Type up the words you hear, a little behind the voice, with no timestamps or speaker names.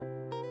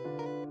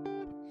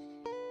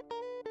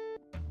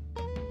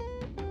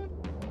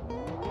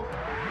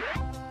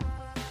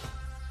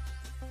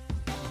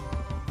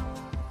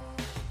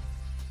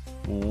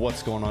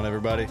What's going on,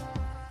 everybody?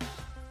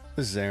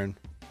 This is Aaron.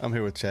 I'm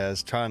here with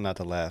Chaz, trying not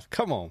to laugh.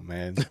 Come on,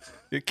 man.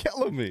 You're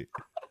killing me.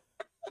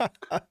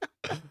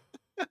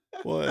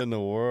 What in the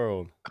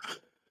world?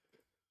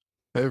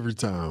 Every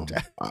time.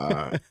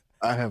 I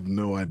have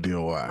no idea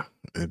why.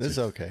 It's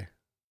okay.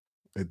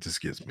 It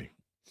just gets me.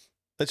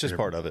 That's just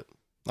part of it.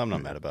 I'm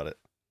not mad about it.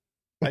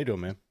 How you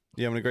doing, man?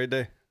 You having a great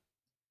day?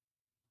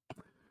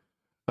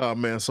 Oh,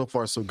 man, so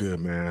far so good,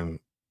 man.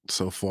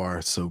 So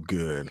far so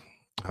good.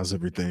 How's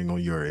everything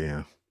on your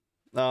end?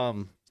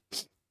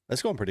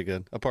 It's going pretty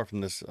good. Apart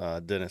from this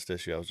dentist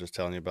issue I was just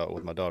telling you about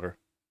with my daughter.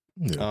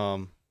 Yeah.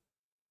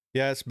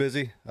 Yeah, it's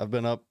busy. I've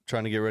been up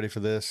trying to get ready for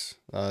this,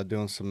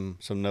 doing some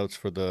notes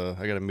for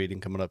I got a meeting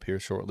coming up here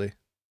shortly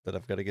that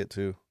I've got to get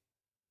to.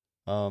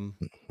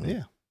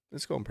 Yeah,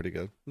 it's going pretty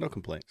good. No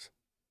complaints.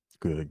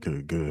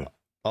 Good.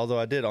 Although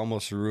I did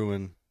almost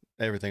ruin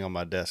everything on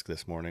my desk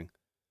this morning.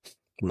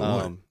 With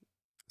what?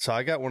 So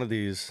I got one of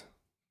these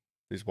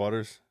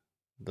waters,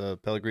 the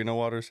Pellegrino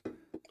waters.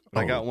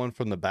 I got one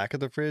from the back of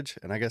the fridge,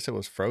 and I guess it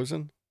was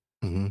frozen.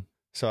 Mm-hmm.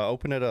 So I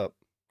open it up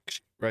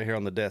right here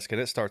on the desk, and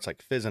it starts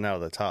like fizzing out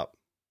of the top,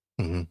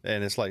 and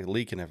it's like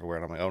leaking everywhere.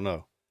 And I'm like, oh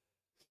no!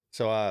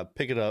 So I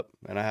pick it up,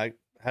 and I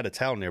had a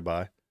towel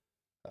nearby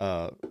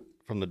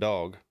from the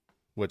dog,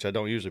 which I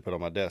don't usually put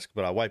on my desk,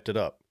 but I wiped it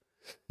up,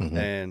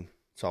 and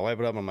so I wipe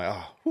it up. And I'm like,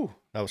 oh, whew,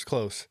 that was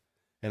close.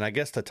 And I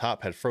guess the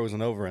top had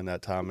frozen over in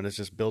that time, and it's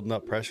just building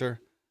up pressure,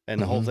 and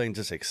the whole thing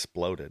just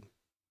exploded.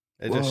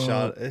 It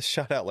just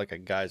shot out like a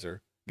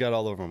geyser. Got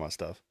all over my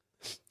stuff.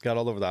 Got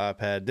all over the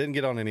iPad. Didn't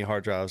get on any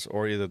hard drives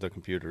or either the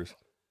computers.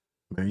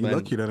 Man, you're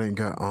lucky that ain't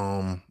got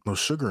no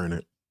sugar in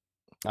it.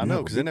 I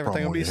know, because then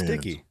everything will be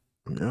sticky.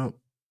 Yep.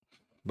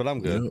 But I'm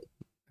good. Yep.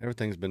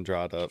 Everything's been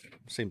dried up.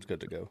 Seems good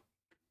to go.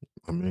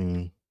 I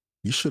mean,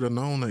 you should have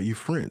known that you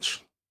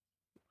French.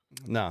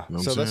 Nah. You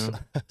know So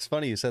it's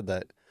funny you said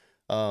that.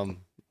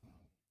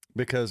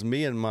 Because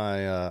me and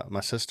my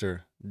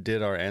sister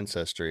did our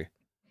ancestry.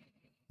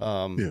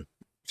 Yeah.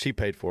 She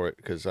paid for it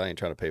because I ain't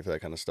trying to pay for that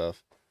kind of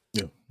stuff.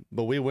 Yeah.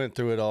 But we went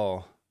through it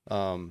all.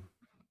 And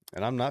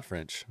I'm not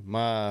French.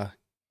 My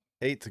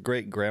 8th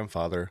great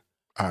grandfather,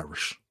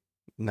 Irish.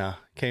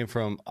 came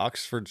from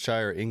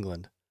Oxfordshire,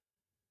 England.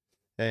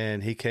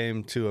 And he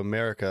came to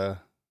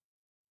America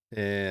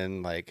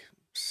in like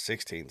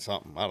 16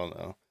 something. I don't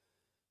know.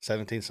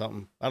 17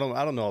 something. I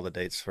don't know all the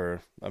dates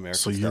for American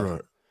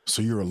stuff.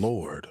 So you're a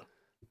lord.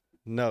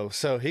 No.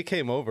 So he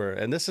came over,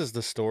 and this is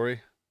the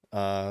story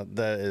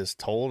that is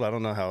told. I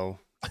don't know how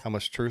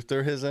much truth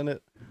there is in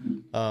it.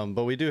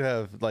 But we do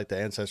have like the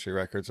ancestry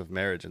records of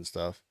marriage and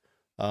stuff.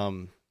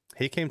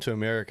 He came to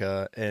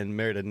America and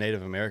married a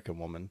Native American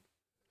woman.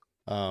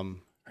 Her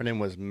name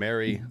was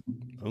Mary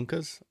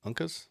Uncas.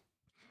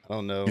 I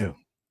don't know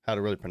how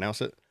to really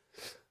pronounce it.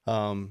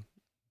 And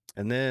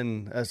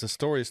then as the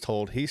story is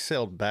told, he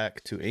sailed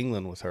back to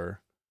England with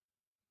her.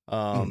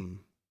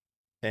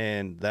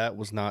 And that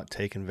was not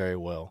taken very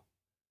well.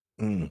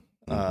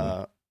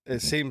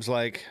 It seems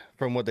like,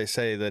 from what they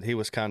say, that he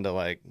was kind of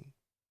like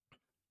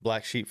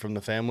black sheep from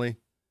the family.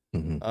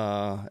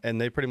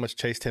 And they pretty much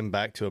chased him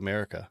back to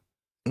America,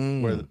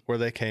 where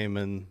they came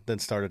and then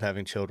started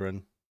having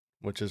children,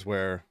 which is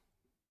where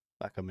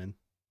I come in.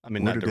 I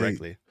mean, not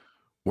directly.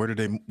 Where did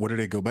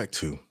they go back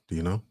to? Do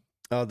you know?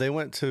 They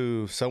went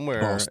to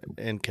somewhere Boston.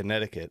 in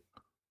Connecticut,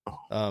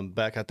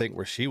 back, I think,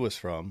 where she was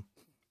from.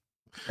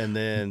 And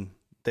then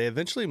they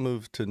eventually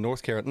moved to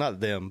North Carolina. Not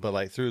them, but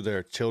like through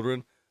their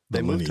children.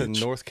 They moved to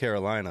North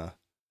Carolina.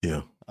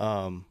 Yeah.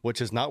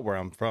 Which is not where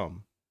I'm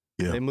from.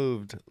 Yeah. They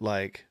moved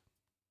like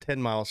 10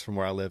 miles from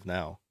where I live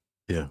now.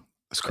 Yeah.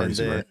 It's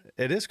crazy, right?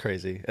 It is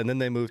crazy. And then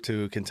they moved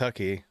to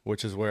Kentucky,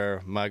 which is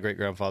where my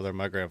great-grandfather,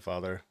 my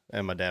grandfather,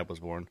 and my dad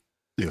was born.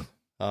 Yeah.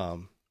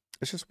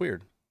 It's just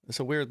weird. It's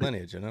a weird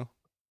lineage, you know?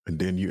 And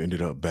then you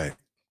ended up back.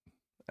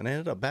 And I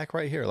ended up back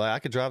right here. Like, I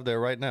could drive there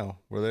right now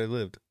where they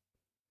lived.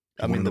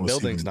 I mean, the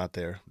building's not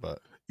there, but...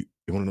 You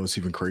want to know what's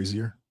even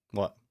crazier?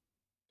 What?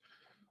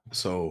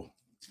 So,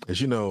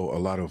 as you know, a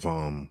lot of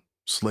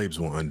slaves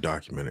were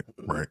undocumented,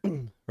 right?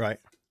 Right.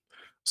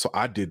 So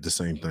I did the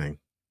same thing.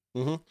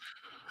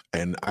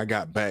 And I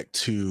got back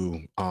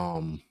to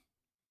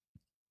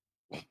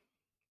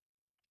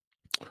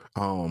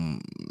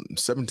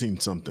 17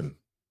 something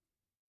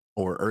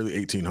or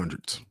early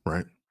 1800s,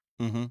 right?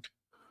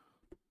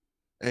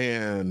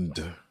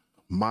 And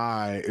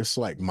it's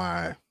like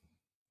my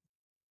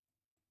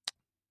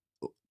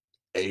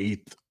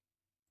 8th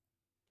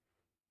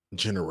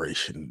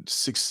generation,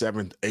 6th,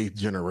 7th, 8th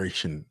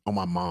generation on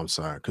my mom's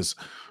side, because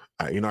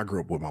I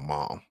grew up with my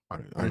mom.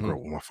 I grew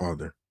up with my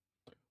father,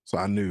 so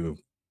I knew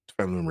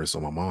family members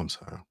on my mom's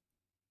side.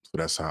 So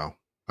that's how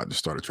I just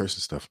started tracing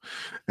stuff.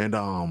 And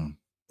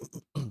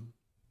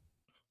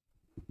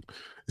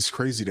it's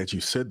crazy that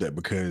you said that,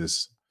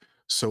 because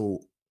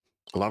so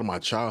a lot of my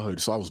childhood,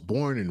 so I was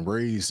born and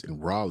raised in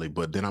Raleigh,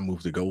 but then I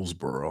moved to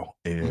Goldsboro,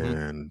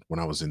 and when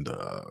I was in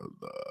the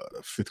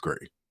 5th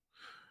grade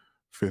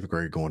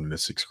going into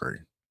 6th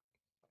grade.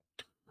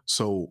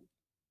 So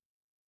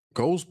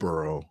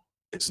Goldsboro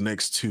is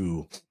next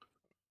to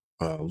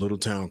a little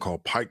town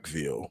called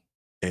Pikeville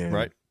and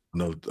Right.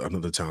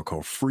 another town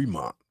called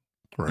Fremont.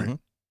 Right. Mm-hmm.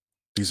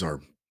 These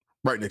are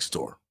right next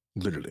door,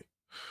 literally,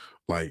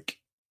 like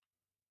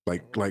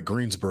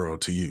Greensboro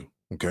to you.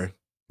 Okay.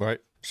 Right.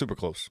 Super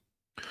close.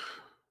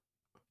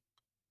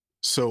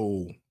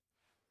 So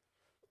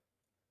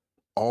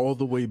all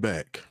the way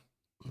back,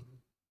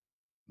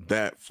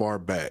 that far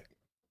back,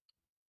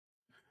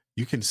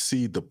 you can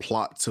see the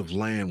plots of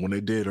land when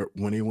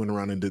they went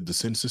around and did the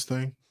census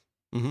thing.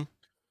 Mm-hmm.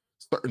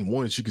 Certain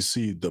ones you can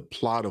see the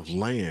plot of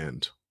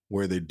land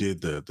where they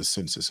did the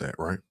census at,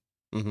 right?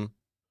 Mm-hmm.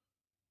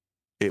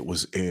 It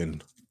was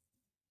in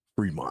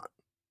Fremont.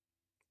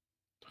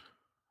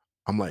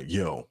 I'm like,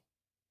 yo,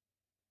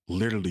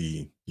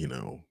 literally,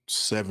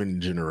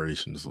 7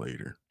 generations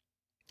later,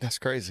 That's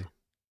crazy.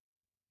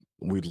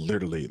 we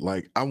literally,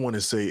 like, I want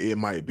to say it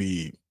might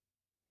be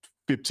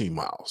 15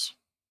 miles.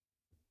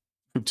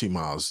 15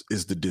 miles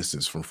is the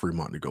distance from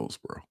Fremont to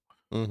Goldsboro.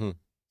 Mm-hmm.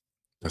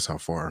 That's how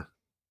far,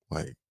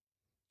 like,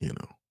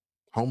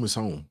 home is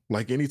home.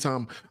 Like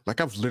anytime,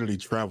 like I've literally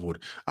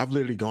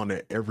gone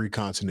to every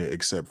continent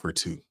except for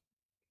 2.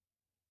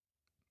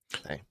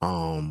 Dang.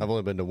 I've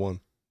only been to 1,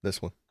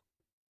 this one.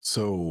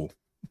 So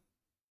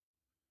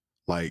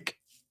like,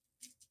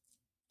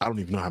 I don't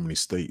even know how many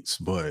states,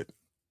 but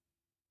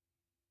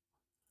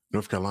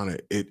North Carolina,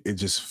 it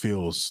just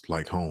feels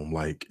like home.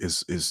 Like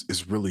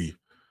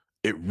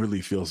it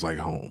really feels like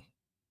home.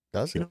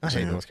 Does You it? know I what I'm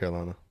hate saying? North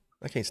Carolina.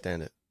 I can't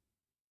stand it.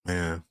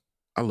 Man,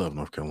 I love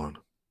North Carolina.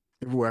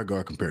 Everywhere I go,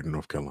 I compare it to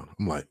North Carolina.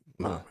 I'm like,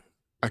 nah, man,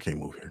 I can't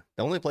move here.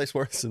 The only place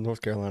worse than North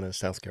Carolina is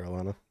South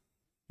Carolina.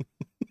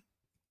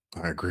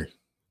 I agree.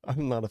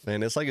 I'm not a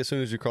fan. It's like as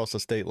soon as you cross the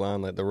state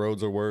line, like the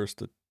roads are worse,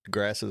 the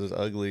grass is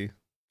ugly,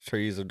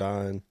 trees are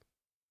dying.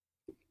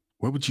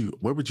 Where would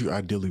you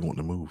ideally want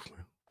to move,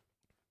 man?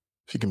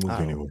 If you can move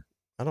anywhere.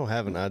 I don't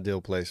have an ideal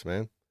place,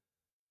 man.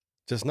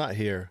 Just not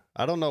here.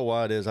 I don't know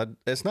why it is.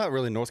 It's not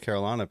really North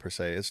Carolina per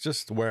se. It's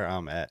just where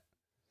I'm at.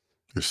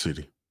 Your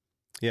city.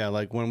 Yeah,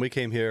 like when we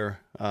came here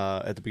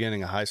at the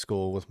beginning of high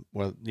school with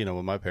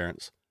my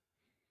parents.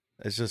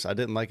 It's just I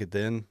didn't like it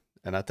then,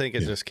 and I think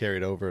it just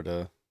carried over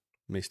to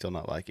me still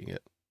not liking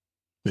it.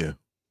 Yeah.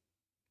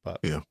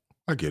 But yeah,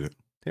 I get it.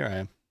 Here I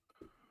am.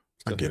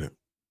 I get it.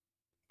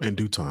 In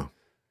due time.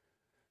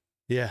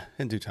 Yeah,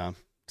 in due time.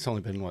 It's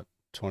only been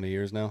 20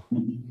 years now.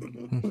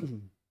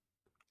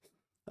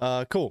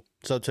 Cool.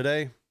 So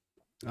today,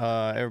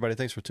 everybody,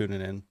 thanks for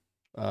tuning in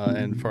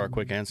and for our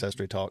quick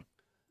ancestry talk.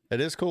 It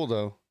is cool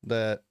though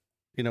that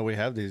we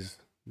have these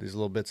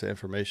little bits of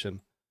information,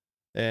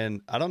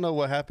 and I don't know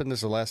what happened. This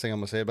is the last thing I'm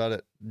gonna say about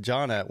it.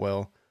 John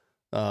Atwell,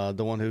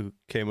 the one who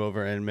came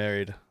over and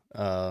married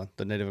the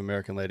Native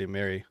American lady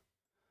Mary.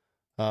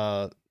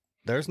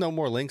 There's no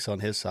more links on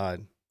his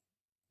side.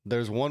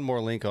 There's one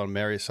more link on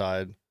Mary's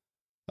side.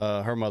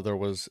 Her mother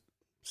was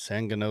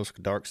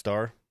Sanganosk Dark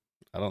Star.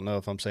 I don't know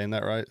if I'm saying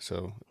that right,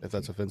 so if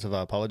that's offensive,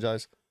 I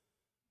apologize.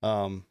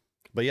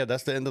 But yeah,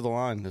 that's the end of the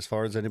line as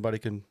far as anybody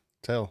can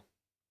tell.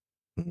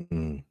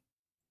 Mm-hmm.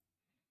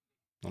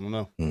 I don't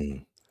know.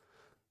 Mm-hmm.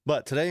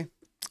 But today,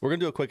 we're going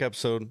to do a quick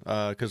episode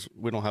because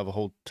we don't have a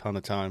whole ton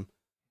of time.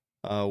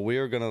 We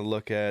are going to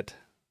look at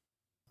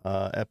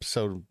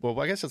episode, well,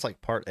 I guess it's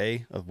like part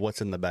A of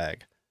what's in the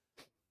bag.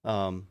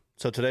 So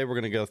today we're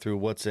going to go through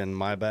what's in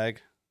my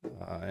bag,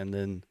 and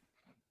then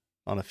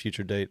on a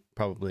future date,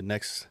 probably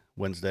next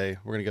Wednesday,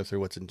 we're going to go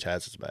through what's in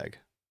Chaz's bag.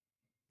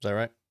 Is that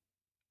right?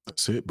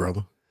 That's it,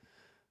 brother.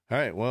 All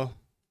right. Well,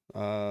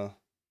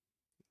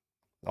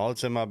 all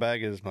that's in my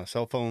bag is my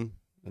cell phone,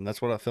 and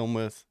that's what I film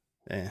with.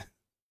 And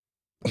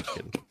I'm just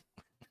kidding.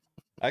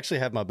 I actually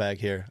have my bag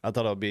here. I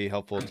thought it would be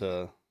helpful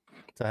to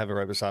have it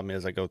right beside me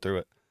as I go through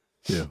it.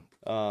 Yeah.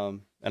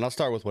 And I'll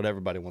start with what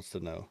everybody wants to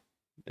know.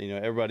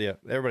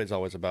 Everybody's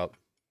always about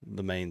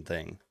the main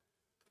thing.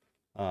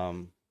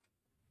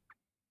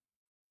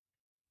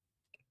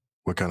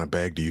 What kind of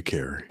bag do you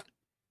carry?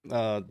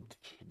 The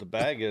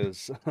bag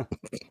is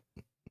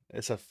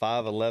it's a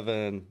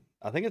 5'11".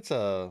 I think it's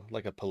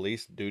like a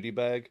police duty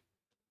bag,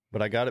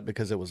 but I got it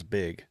because it was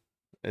big.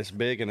 It's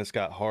big and it's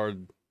got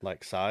hard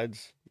like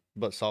sides,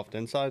 but soft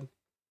inside.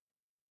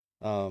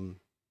 And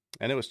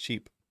it was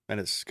cheap and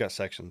it's got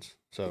sections,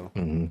 so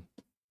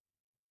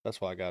that's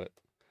why I got it.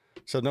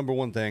 So number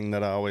one thing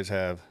that I always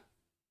have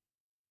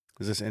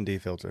is this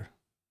ND filter.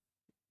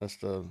 That's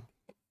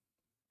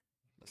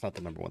not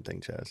the number one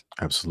thing, Chaz.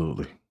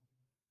 Absolutely.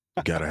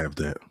 You gotta have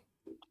that.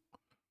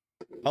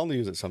 I only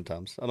use it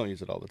sometimes. I don't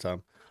use it all the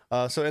time.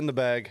 So in the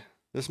bag,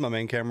 this is my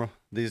main camera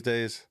these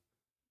days.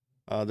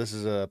 This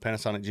is a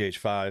Panasonic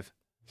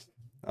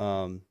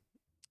GH5.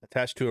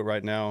 Attached to it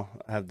right now,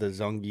 I have the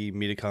Zongi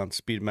Medicon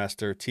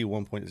Speedmaster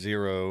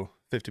T1.0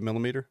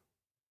 50mm,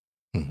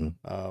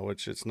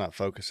 which it's not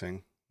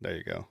focusing. There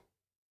you go.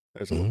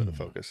 There's a little bit of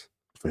focus.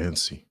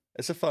 Fancy.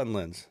 It's a fun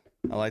lens.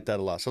 I like that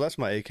a lot. So that's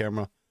my A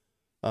camera.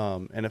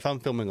 And if I'm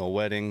filming a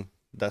wedding,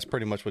 that's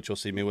pretty much what you'll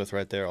see me with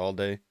right there all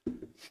day.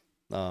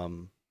 But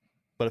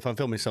if I'm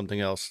filming something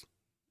else,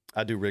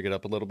 I do rig it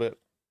up a little bit.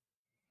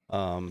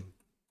 And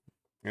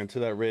to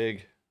that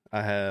rig,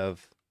 I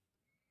have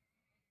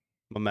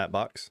my matte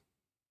box.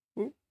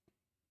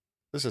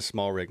 This is a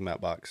small rig matte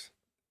box,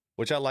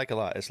 which I like a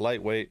lot. It's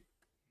lightweight,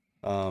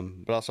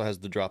 but also has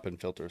the drop-in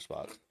filter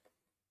spots.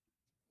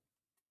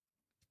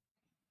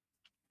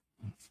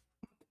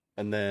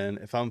 And then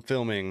if I'm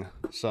filming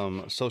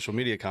some social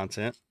media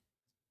content,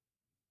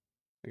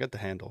 I got the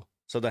handle.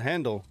 So the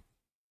handle,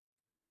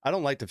 I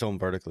don't like to film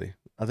vertically.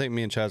 I think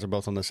me and Chaz are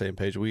both on the same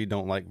page. We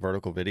don't like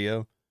vertical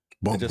video.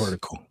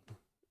 Vertical.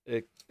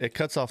 It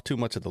cuts off too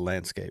much of the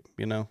landscape,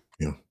 you know?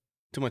 Yeah.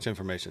 Too much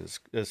information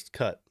is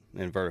cut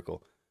in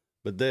vertical.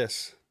 But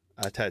this,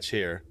 I attach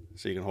here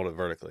so you can hold it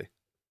vertically.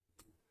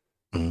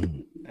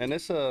 And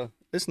it's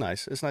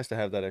nice. It's nice to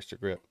have that extra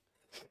grip.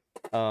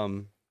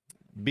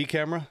 B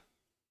camera.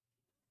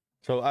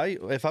 So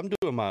if I'm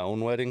doing my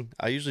own wedding,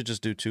 I usually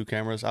just do 2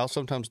 cameras. I'll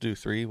sometimes do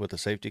 3 with a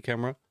safety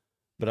camera,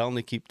 but I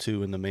only keep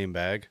 2 in the main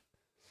bag.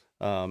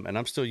 And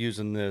I'm still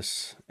using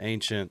this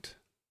ancient,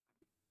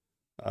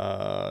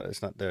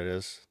 it's not, there it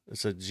is.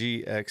 It's a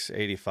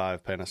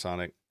GX85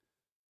 Panasonic,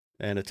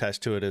 and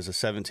attached to it is a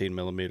 17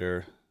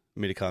 millimeter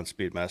Medicon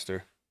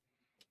Speedmaster,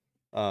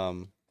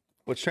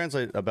 which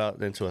translates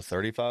about into a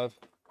 35.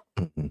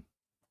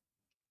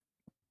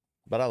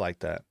 But I like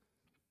that.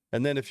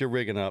 And then if you're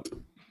rigging up,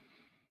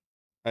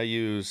 so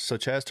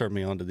Chaz turned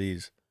me on to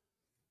these.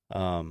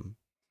 I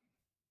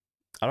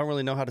don't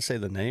really know how to say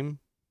the name,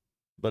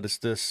 but it's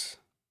this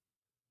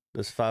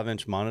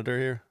 5-inch monitor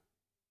here.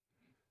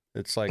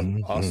 It's like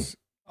OC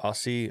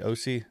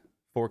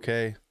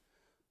 4K.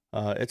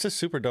 It's a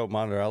super dope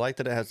monitor. I like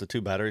that it has the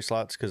 2 battery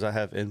slots because I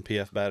have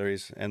NPF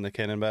batteries and the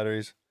Canon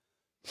batteries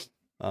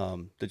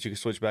that you can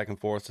switch back and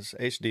forth. It's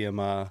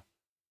HDMI.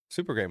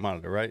 Super great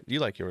monitor, right? You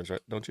like yours,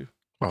 right? Don't you?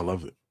 I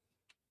love it.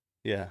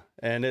 Yeah,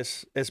 and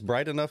it's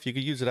bright enough you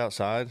could use it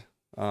outside.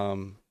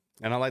 And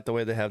I like the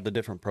way they have the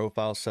different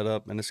profiles set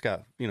up, and it's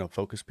got,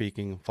 focus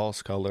peaking,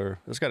 false color.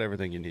 It's got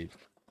everything you need.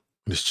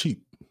 It's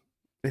cheap.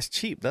 It's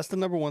cheap. That's the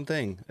number one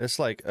thing. It's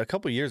like a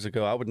couple years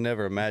ago, I would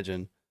never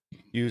imagine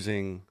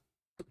using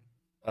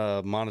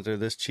a monitor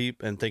this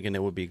cheap and thinking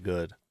it would be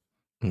good.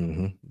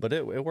 But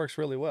it works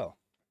really well.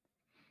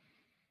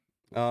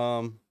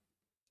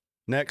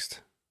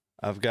 Next,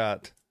 I've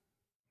got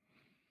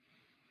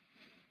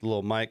the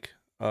little mic.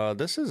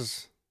 This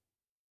is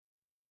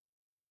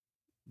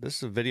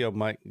a Video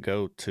Mic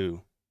Go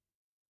 2.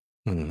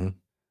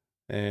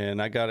 And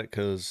I got it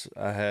because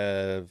I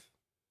have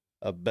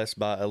a Best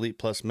Buy Elite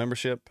Plus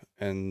membership,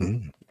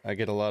 and I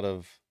get a lot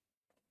of,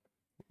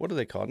 what do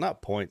they call it?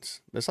 Not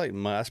points. It's like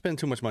I spend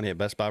too much money at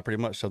Best Buy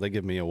pretty much, so they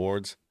give me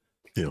awards.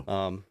 Yeah.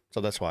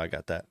 So that's why I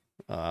got that.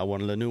 I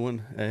wanted a new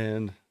one,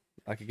 and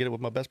I could get it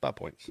with my Best Buy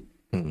points.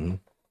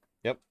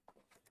 Yep.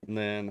 And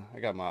then I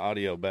got my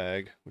audio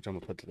bag, which I'm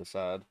gonna put to the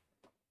side.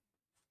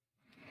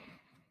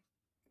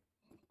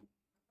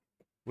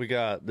 We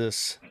got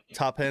this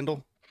top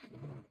handle,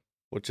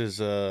 which is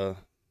a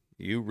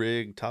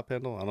U-Rig top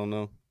handle. I don't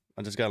know.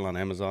 I just got it on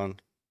Amazon.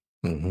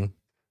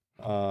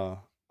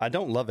 I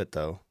don't love it,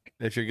 though.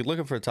 If you're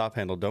looking for a top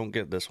handle, don't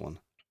get this one.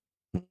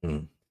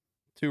 2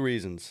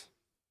 reasons.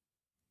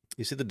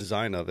 You see the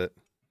design of it,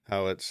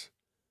 how it's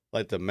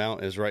like the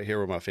mount is right here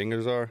where my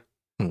fingers are.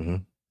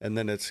 And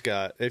then it's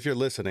got, if you're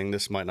listening,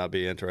 this might not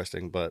be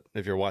interesting, but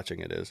if you're watching,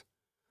 it is.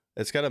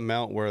 It's got a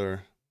mount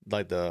where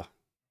like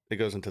it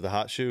goes into the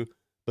hot shoe,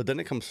 but then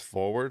it comes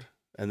forward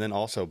and then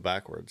also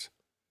backwards.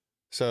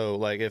 So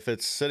like if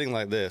it's sitting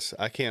like this,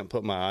 I can't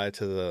put my eye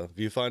to the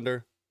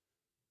viewfinder.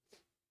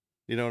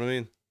 You know what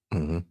I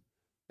mean?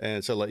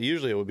 And so like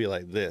usually it would be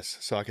like this,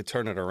 so I could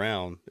turn it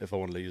around if I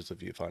wanted to use the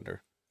viewfinder.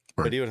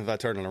 Right. But even if I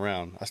turn it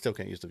around, I still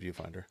can't use the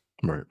viewfinder.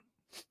 Right.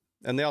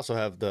 And they also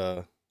have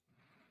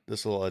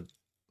this little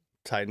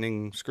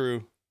tightening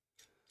screw,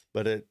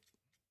 but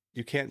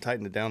you can't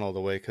tighten it down all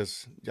the way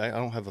because I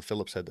don't have a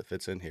Phillips head that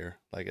fits in here,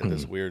 like at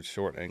this weird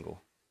short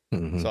angle.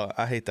 So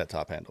I hate that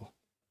top handle.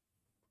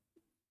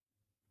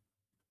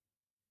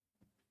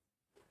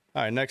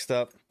 All right, next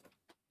up,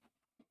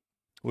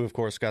 we of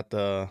course got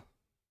the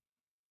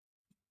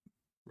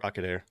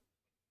Rocket Air.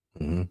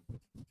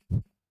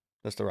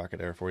 That's the Rocket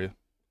Air for you.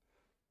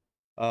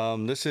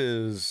 This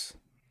is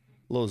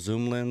a little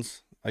zoom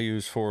lens I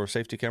use for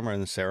safety camera in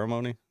the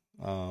ceremony.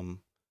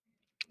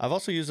 I've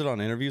also used it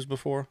on interviews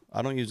before.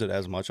 I don't use it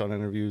as much on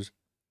interviews,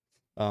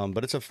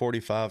 but it's a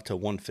 45 to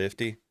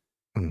 150.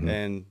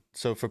 And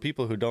so for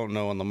people who don't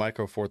know, on the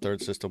Micro Four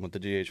Thirds system with the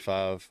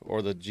GH5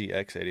 or the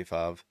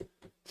GX85,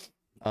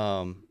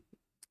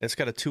 it's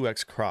got a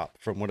 2x crop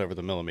from whatever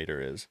the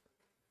millimeter is.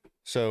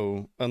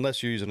 So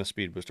unless you're using a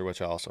speed booster,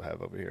 which I also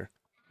have over here,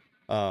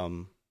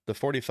 the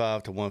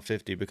 45 to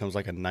 150 becomes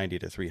like a 90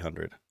 to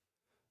 300.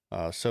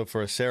 So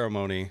for a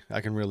ceremony,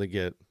 I can really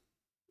get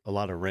a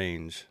lot of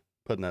range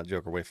putting that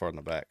joker way far in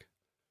the back,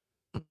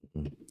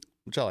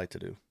 which I like to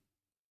do.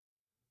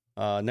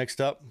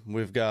 Next up,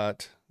 we've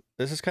got,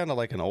 this is kind of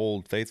like an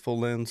old Faithful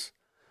lens.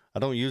 I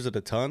don't use it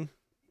a ton,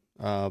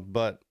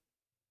 but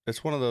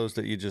it's one of those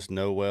that you just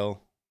know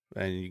well,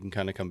 and you can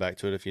kind of come back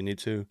to it if you need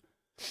to.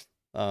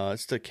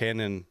 It's the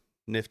Canon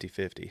Nifty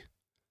 50.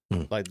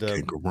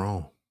 Can't go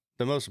wrong.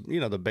 the most,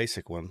 the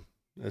basic one.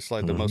 It's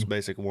like the most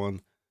basic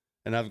one.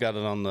 And I've got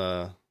it on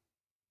the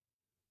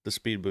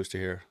speed booster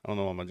here. I don't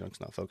know why my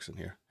junk's not focusing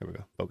here. Here we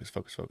go. Focus.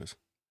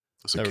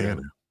 It's a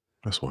Canon.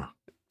 That's why.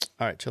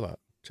 All right, chill out.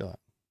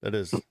 It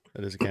is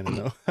a Canon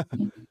though.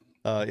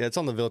 Yeah, it's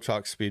on the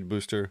Viltrox speed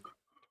booster.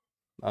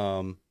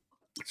 So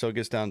it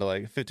gets down to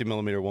like 50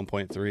 millimeter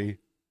 1.3.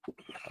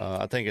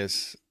 I think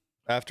it's,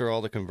 after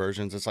all the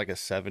conversions, it's like a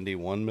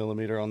 71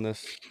 millimeter on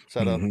this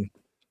setup.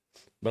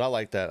 But I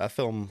like that. I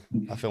film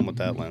with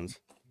that lens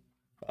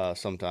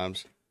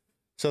sometimes.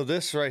 So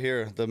this right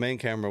here, the main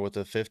camera with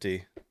the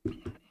 50,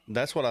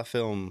 that's what I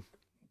film.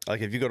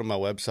 Like if you go to my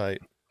website,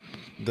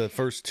 the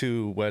first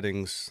 2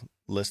 weddings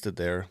listed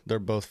there, they're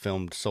both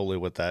filmed solely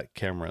with that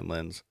camera and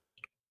lens.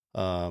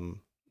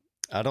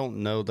 I don't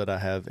know that I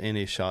have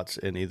any shots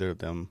in either of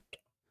them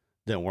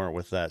that weren't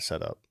with that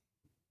setup.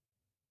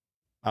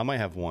 I might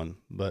have one,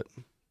 but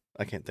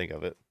I can't think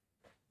of it.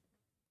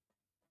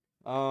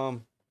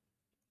 Then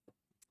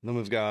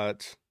we've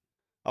got,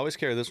 I always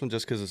carry this one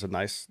just because it's a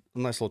nice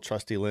little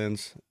trusty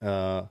lens.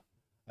 I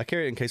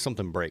carry it in case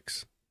something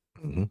breaks.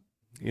 I'm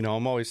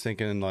always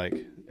thinking like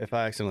if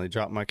I accidentally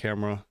drop my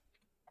camera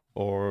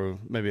or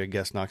maybe a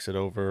guest knocks it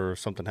over or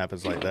something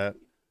happens like that,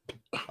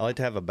 I like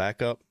to have a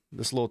backup.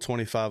 This little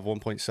 25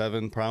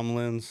 1.7 prime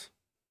lens.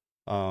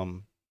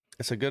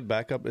 It's a good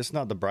backup. It's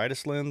not the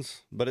brightest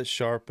lens, but it's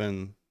sharp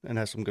and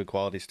has some good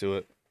qualities to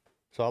it.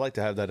 So I like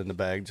to have that in the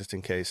bag just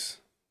in case,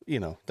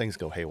 things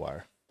go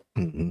haywire.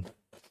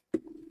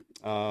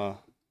 I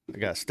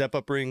got step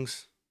up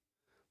rings.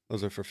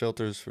 Those are for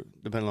filters,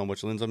 depending on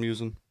which lens I'm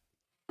using.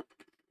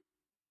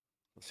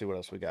 Let's see what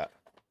else we got.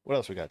 What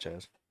else we got,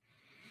 Chaz?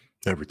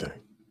 Everything.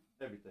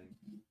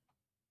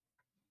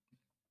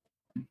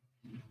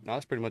 No,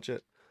 that's pretty much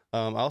it. I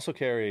also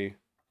carry,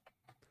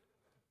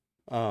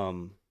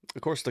 of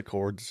course, the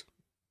cords,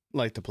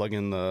 like to plug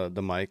in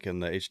the mic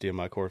and the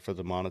HDMI cord for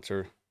the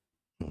monitor.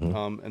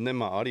 And then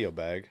my audio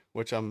bag,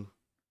 which sorry,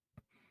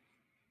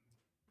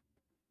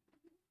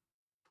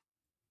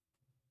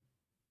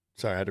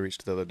 I had to reach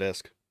to the other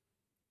desk.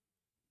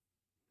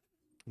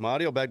 My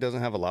audio bag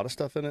doesn't have a lot of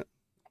stuff in it.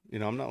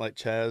 I'm not like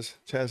Chaz.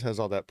 Chaz has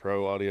all that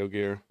pro audio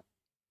gear.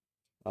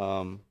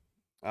 I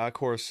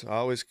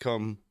always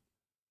come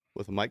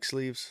with mic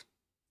sleeves.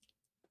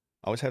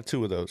 I always have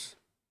 2 of those.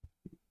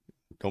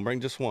 Don't bring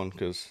just one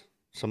because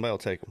somebody will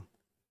take them.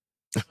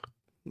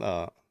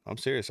 I'm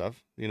serious.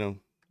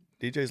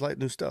 DJs like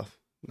new stuff.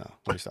 No,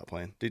 let me stop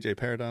playing. DJ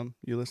Paradigm,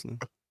 you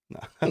listening? No.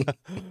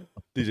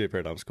 DJ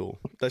Paradigm's cool.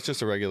 That's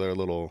just a regular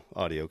little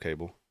audio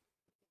cable.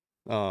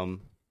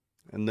 And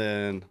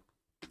then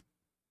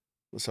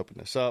let's open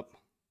this up.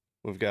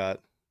 I'm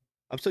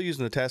still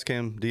using the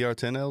Tascam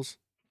DR10Ls.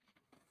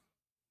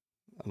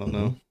 I don't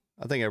know.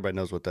 I think everybody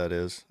knows what that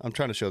is. I'm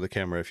trying to show the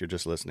camera if you're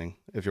just listening.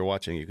 If you're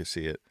watching, you can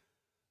see it.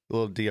 The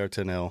little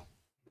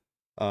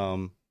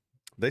DR10L.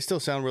 They still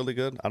sound really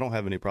good. I don't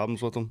have any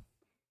problems with them.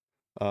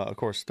 Of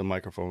course, the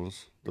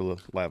microphones, the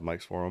lav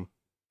mics for them.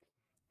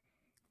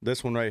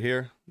 This one right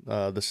here,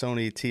 the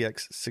Sony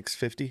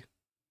TX650,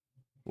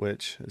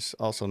 which is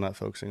also not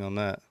focusing on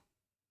that.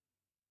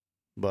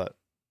 But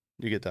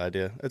you get the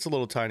idea. It's a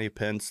little tiny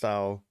pen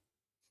style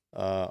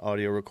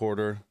audio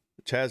recorder.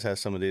 Chaz has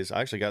some of these. I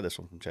actually got this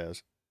one from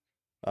Chaz.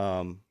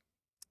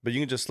 But you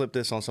can just slip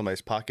this on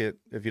somebody's pocket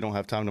if you don't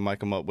have time to mic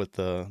them up with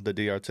the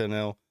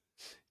DR10L.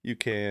 You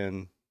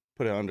can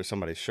put it under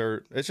somebody's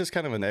shirt. It's just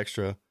kind of an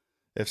extra.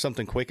 If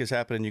something quick is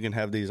happening, you can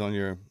have these on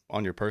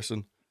your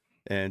person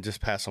and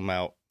just pass them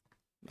out,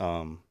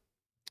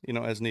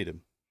 as needed.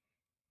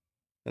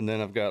 And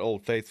then I've got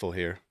Old Faithful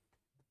here.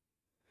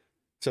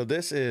 So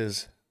this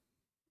is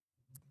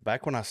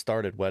back when I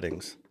started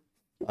weddings.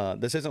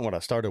 This isn't what I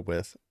started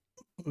with,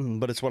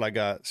 but it's what I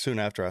got soon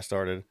after I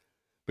started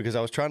because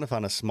I was trying to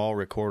find a small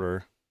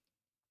recorder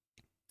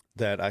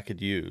that I could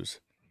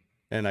use.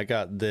 And I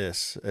got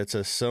this. It's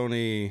a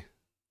Sony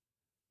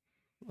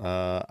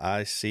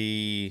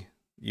IC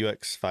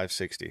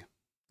UX560,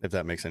 if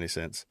that makes any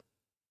sense.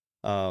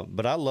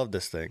 But I love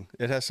this thing.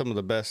 It has some of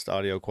the best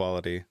audio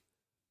quality.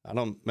 I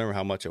don't remember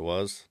how much it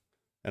was.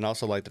 And I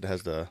also like that it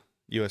has the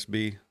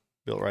USB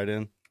built right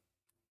in.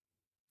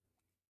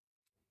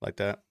 Like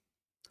that.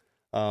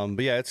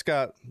 But yeah, it's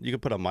got, you can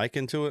put a mic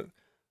into it.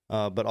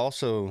 But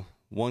also,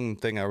 one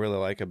thing I really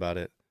like about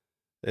it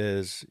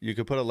is you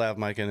could put a lav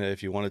mic in it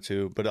if you wanted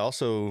to, but it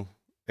also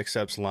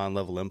accepts line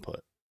level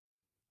input.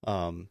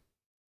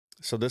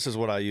 So this is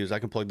what I use. I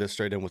can plug this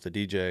straight in with the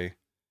DJ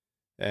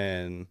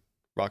and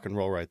rock and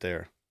roll right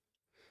there.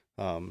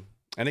 And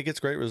it gets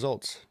great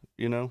results.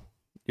 You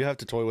have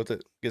to toy with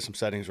it, get some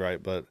settings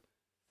right, but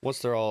once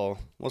they're all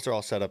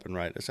set up and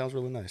right, it sounds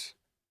really nice.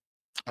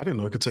 I didn't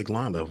know it could take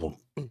line level.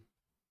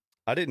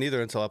 I didn't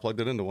either until I plugged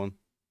it into one.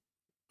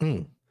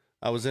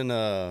 I was at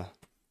an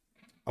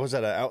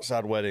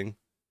outside wedding.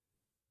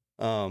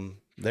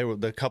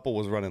 The couple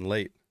was running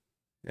late,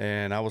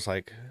 and I was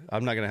like,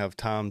 I'm not gonna have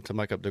time to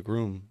mic up the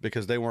groom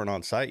because they weren't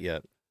on site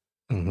yet.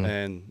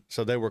 And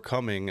so they were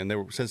coming, and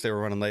since they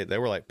were running late, they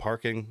were like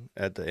parking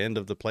at the end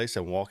of the place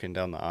and walking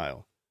down the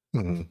aisle.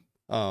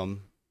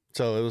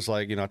 So it was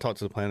like, I talked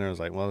to the planner. I was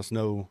like, well, there's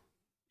no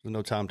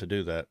time to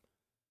do that.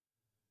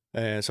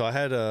 And so I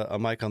had a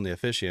mic on the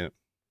Efficient,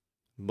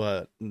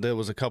 but there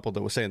was a couple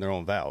that were saying their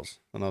own vowels.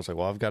 And I was like,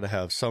 well, I've got to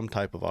have some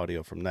type of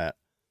audio from that.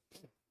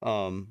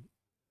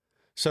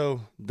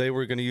 So they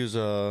were going to use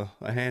a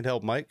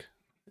handheld mic,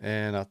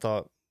 and I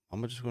thought,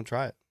 I'm just going to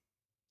try it.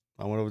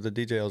 I went over to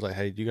the DJ. I was like,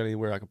 hey, do you got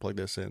anywhere I can plug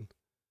this in?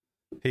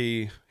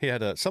 He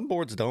had some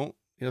boards don't,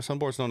 some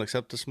boards don't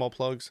accept the small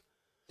plugs.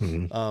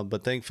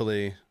 But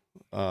thankfully,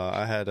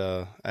 I had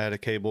a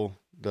cable.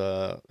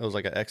 It was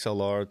like an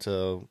XLR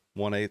to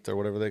 1/8 or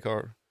whatever they call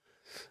it.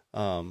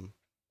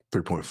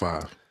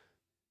 3.5.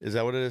 Is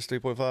that what it is?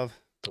 3.5?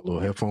 The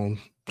little headphone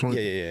joint?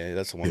 Yeah.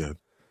 That's the one. Yeah,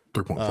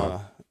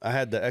 3.5. I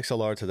had the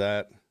XLR to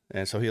that,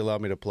 and so he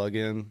allowed me to plug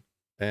in.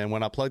 And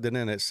when I plugged it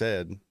in, it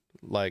said,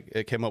 like,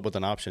 it came up with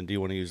an option. Do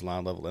you want to use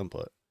line level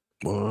input?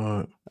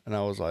 What? And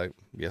I was like,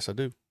 yes, I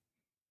do.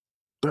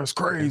 That's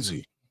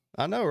crazy.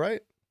 I know,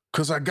 right?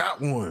 Because I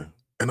got one.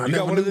 And I you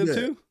never got one of them that.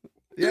 too?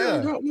 Yeah,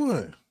 I got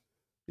one.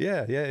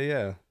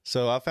 Yeah.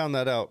 So I found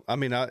that out. I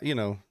mean, I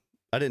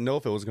didn't know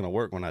if it was going to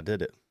work when I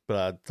did it, but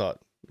I thought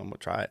I'm going to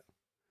try it.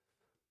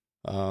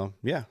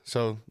 Yeah.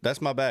 So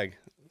that's my bag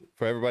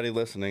for everybody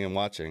listening and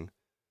watching.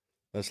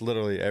 That's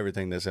literally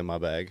everything that's in my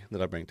bag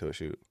that I bring to a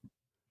shoot.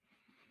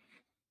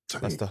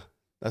 That's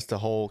the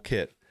whole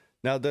kit.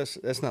 Now that's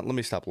not, let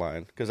me stop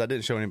lying, because I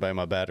didn't show anybody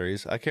my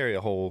batteries. I carry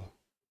a whole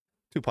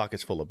 2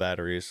 pockets full of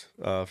batteries,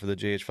 for the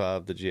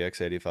GH5, the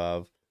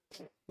GX85.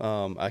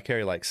 I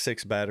carry like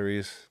 6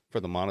 batteries for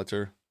the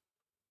monitor.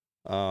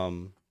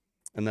 And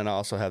then I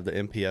also have the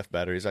MPF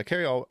batteries. I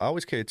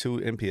always carry 2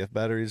 MPF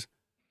batteries,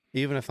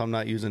 even if I'm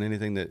not using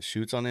anything that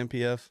shoots on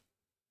MPF,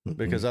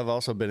 because I've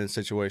also been in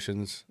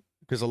situations,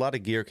 because a lot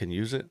of gear can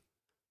use it.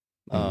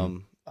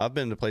 I've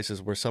been to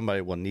places where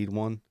somebody will need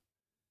one,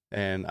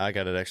 and I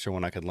got an extra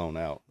one I could loan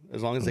out.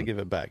 As long as they give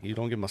it back. You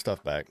don't give my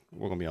stuff back,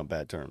 we're going to be on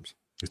bad terms.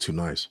 You're too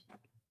nice.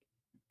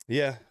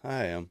 Yeah,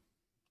 I am.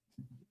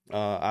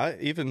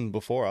 Even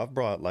before, I've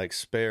brought like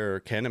spare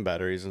Canon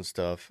batteries and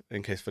stuff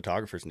in case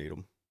photographers need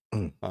them.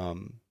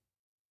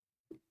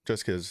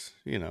 Just because,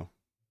 in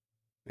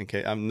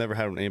case, I've never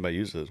had anybody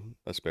use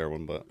a spare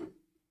one, but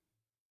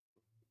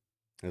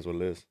that's what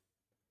it is.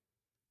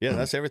 Yeah,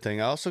 that's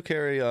everything. I also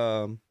carry,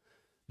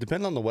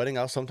 depending on the wedding,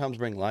 I'll sometimes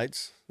bring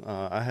lights.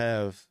 I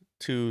have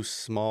 2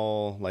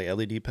 small like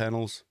LED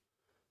panels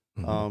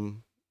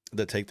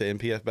that take the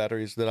MPF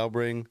batteries that I'll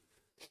bring.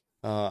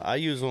 I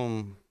use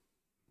them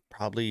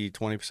probably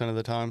 20% of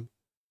the time,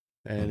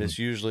 and it's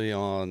usually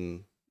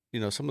on,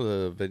 some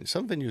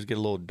venues get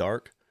a little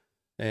dark,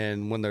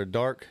 and when they're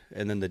dark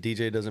and then the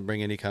DJ doesn't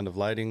bring any kind of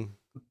lighting,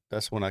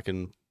 that's when I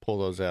can pull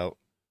those out,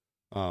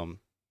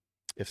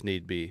 if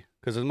need be.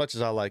 Because as much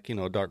as I like,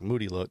 a dark,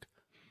 moody look,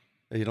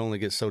 it only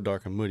gets so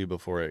dark and moody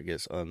before it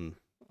gets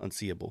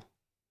unseeable.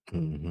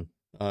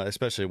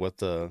 Especially with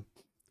the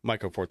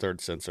Micro Four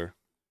Thirds sensor.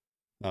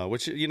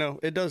 Which,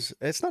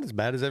 it's not as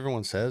bad as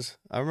everyone says.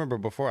 I remember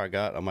before I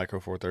got a Micro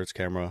Four Thirds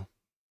camera,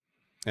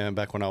 and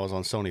back when I was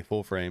on Sony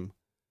full frame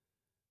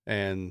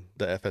and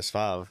the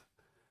FS5,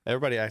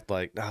 everybody act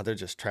like, they're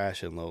just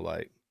trash in low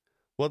light.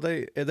 Well,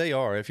 they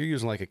are. If you're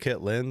using like a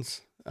kit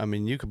lens, I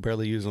mean, you could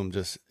barely use them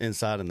just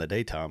inside in the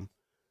daytime.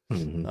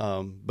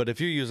 But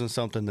if you're using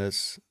something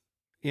that's,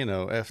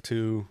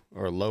 f2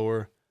 or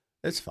lower,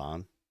 it's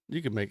fine.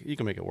 You can make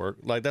it work.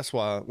 Like, that's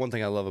why one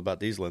thing I love about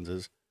these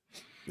lenses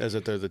is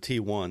that they're the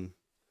T1.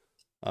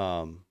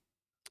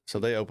 So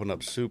they open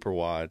up super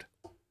wide,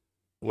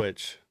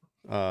 which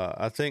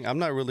I think, I'm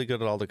not really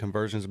good at all the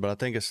conversions, but I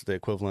think it's the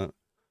equivalent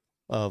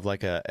of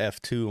like a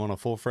f2 on a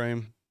full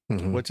frame,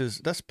 which is,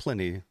 that's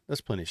plenty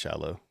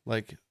shallow.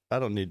 Like, I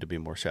don't need to be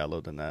more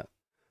shallow than that.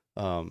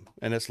 And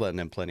it's letting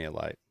in plenty of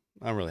light.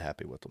 I'm really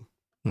happy with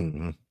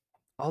them.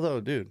 Although,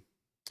 dude,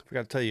 I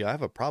forgot to tell you, I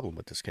have a problem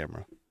with this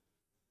camera.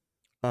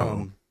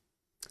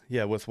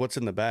 Yeah, with what's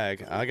in the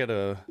bag, I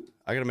gotta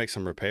make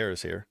some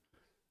repairs here.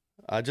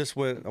 I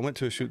went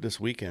to a shoot this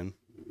weekend,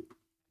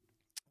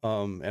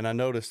 and I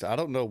noticed, I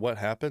don't know what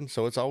happened,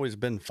 so it's always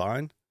been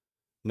fine,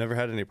 never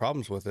had any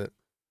problems with it,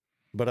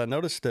 but I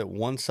noticed that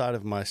one side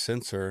of my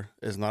sensor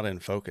is not in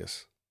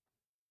focus.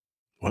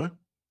 What?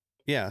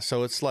 Yeah,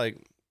 so it's like,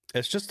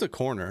 it's just the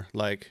corner,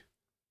 like,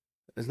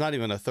 it's not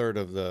even a third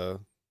of the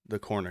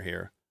corner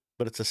here,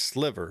 but it's a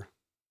sliver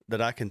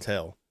that I can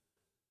tell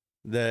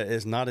that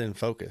is not in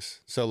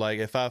focus. So like,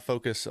 if I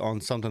focus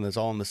on something that's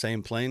all in the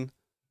same plane,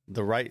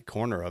 the right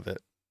corner of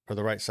it or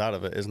the right side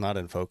of it is not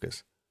in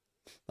focus.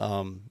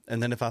 And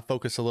then if I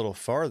focus a little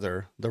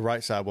farther, the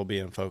right side will be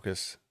in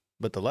focus,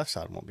 but the left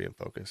side won't be in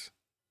focus,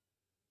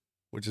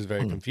 which is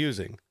very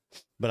confusing.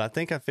 But I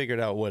think I figured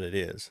out what it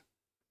is.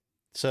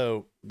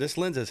 So this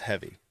lens is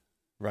heavy,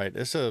 right?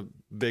 It's a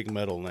big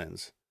metal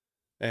lens,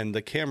 and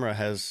the camera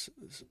has,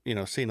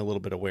 seen a little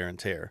bit of wear and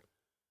tear.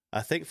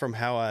 I think from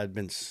how I had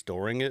been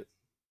storing it,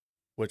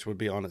 which would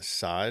be on its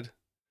side,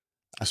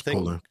 I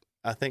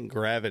think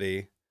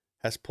gravity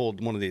has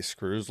pulled one of these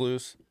screws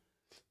loose.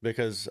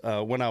 because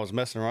when I was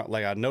messing around,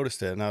 like I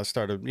noticed it and I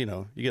started, you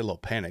get a little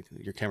panic.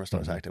 Your camera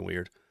starts acting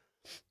weird.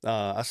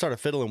 I started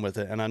fiddling with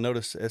it and I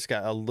noticed it's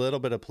got a little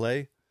bit of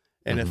play.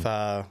 And if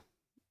I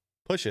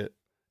push it,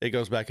 it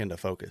goes back into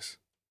focus.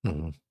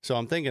 So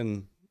I'm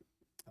thinking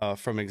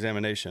from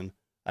examination,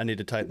 I need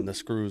to tighten the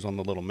screws on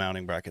the little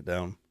mounting bracket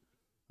down,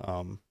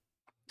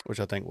 which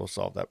I think will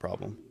solve that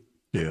problem.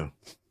 Yeah.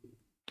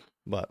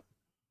 But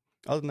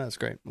other than that, it's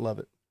great. Love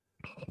it.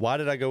 Why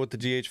did I go with the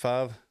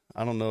GH5?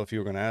 I don't know if you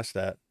were going to ask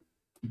that,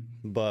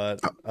 but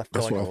I feel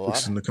that's like what I'm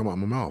fixing to come out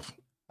my mouth.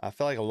 I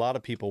feel like a lot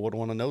of people would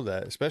want to know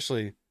that,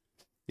 especially,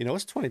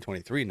 it's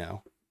 2023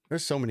 now.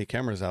 There's so many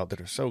cameras out that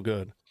are so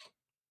good.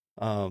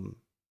 I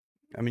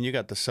mean, you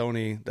got the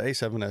Sony, the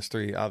A7S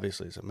III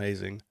obviously is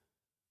amazing.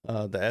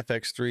 The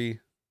FX3,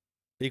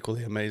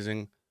 equally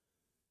amazing.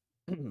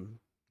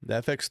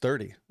 The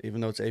FX30,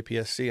 even though it's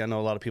APS-C, I know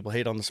a lot of people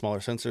hate on the smaller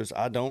sensors.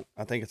 I don't.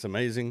 I think it's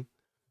amazing.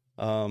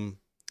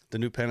 The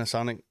new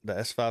Panasonic, the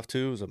S5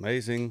 II is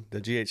amazing. The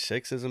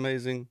GH6 is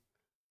amazing.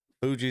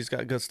 Fuji's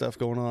got good stuff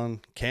going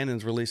on.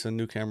 Canon's releasing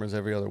new cameras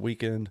every other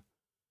weekend,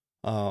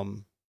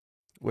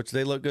 which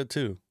they look good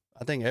too.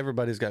 I think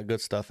everybody's got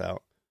good stuff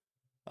out.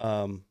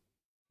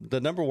 The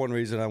number one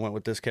reason I went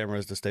with this camera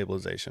is the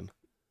stabilization.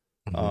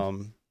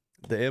 The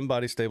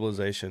in-body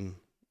stabilization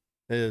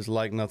is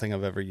like nothing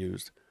I've ever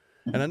used.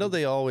 And I know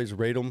they always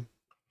rate them.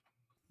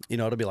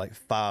 It'll be like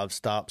 5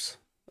 stops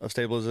of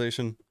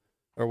stabilization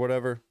or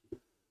whatever.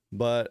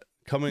 But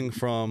coming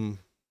from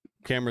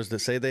cameras that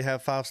say they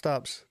have 5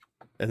 stops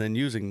and then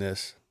using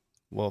this,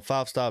 well,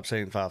 5 stops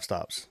ain't 5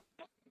 stops.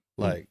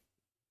 Like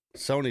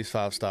Sony's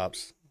 5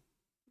 stops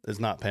is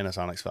not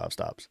Panasonic's 5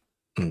 stops.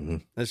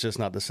 It's just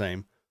not the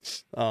same.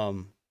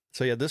 So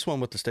yeah, this one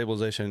with the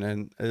stabilization,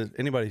 and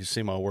anybody who's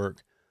seen my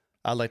work,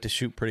 I like to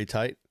shoot pretty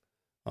tight.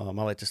 I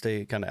like to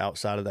stay kind of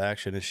outside of the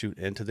action and shoot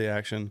into the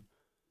action.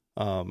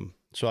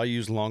 So I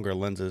use longer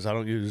lenses.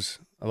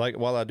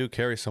 While I do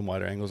carry some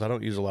wider angles, I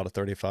don't use a lot of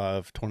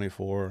 35,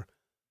 24,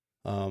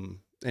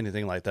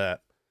 anything like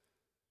that.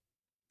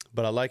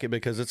 But I like it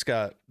because it's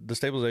got the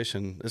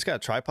stabilization. It's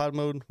got tripod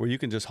mode where you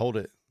can just hold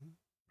it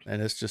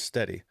and it's just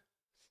steady.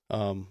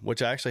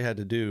 Which I actually had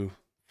to do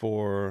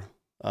for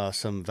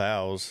some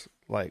vows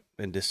like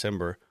in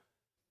December.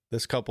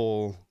 This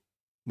couple,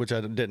 which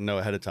I didn't know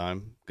ahead of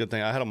time. Good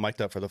thing I had them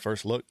mic'd up for the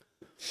first look.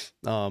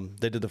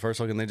 They did the first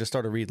look and they just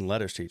started reading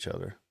letters to each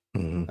other.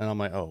 And I'm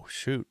like, oh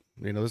shoot,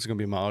 this is gonna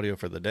be my audio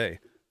for the day.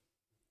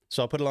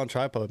 So I put it on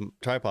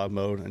tripod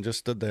mode and just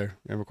stood there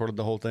and recorded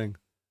the whole thing.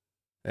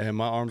 And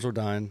my arms were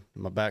dying,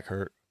 my back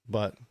hurt,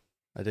 but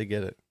I did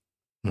get it.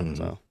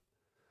 So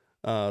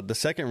the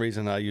second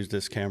reason I use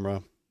this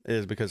camera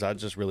is because I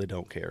just really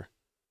don't care.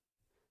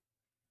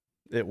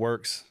 It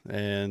works,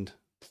 and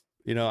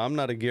I'm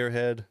not a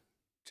gearhead.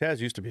 Chaz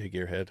used to be a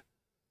gearhead.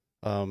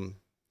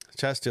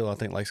 Chaz still, I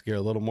think, likes gear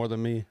a little more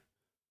than me.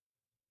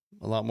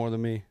 A lot more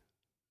than me.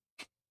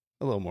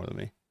 A little more than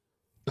me.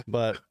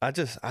 But I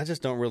just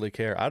don't really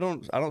care. I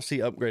don't see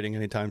upgrading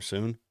anytime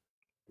soon.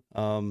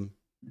 I'm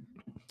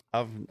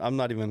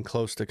not even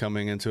close to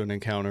coming into an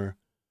encounter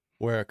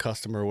where a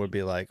customer would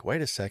be like,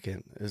 "Wait a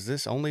second, is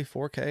this only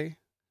 4K?"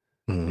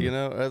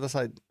 It's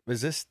like,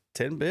 is this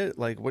 10-bit?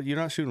 Like, what? You're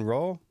not shooting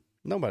RAW?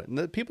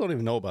 Nobody. People don't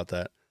even know about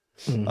that.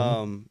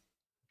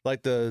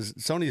 Like the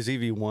Sony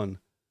ZV-1.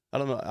 I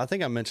don't know. I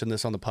think I mentioned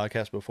this on the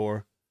podcast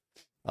before.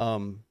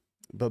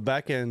 But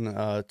back in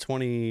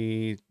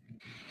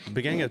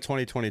beginning of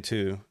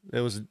 2022, it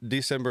was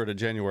December to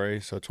January,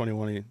 so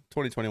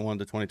 2021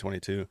 to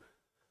 2022.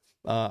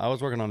 I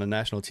was working on a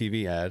national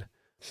TV ad.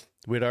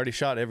 We had already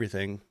shot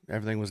everything.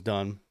 Everything was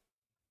done.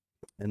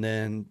 And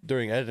then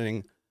during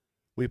editing,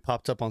 we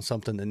popped up on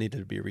something that needed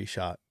to be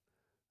reshot.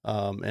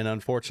 And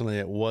unfortunately,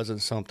 it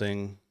wasn't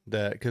something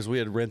that, because we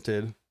had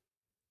rented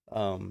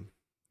the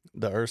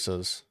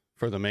Ursas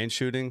for the main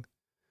shooting,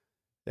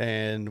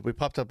 and we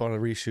popped up on a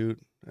reshoot,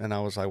 and I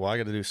was like, well, I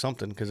got to do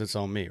something because it's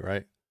on me,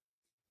 right?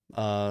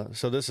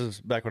 So this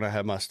is back when I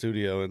had my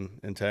studio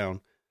in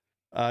town.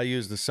 I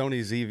used the Sony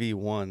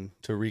ZV-1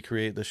 to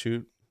recreate the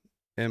shoot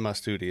in my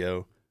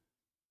studio,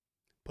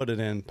 put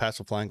it in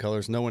passive flying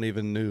colors. No one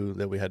even knew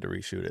that we had to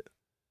reshoot it.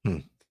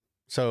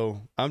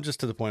 So I'm just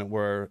to the point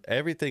where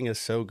everything is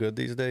so good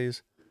these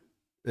days,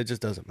 it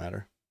just doesn't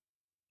matter.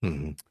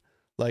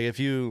 Like if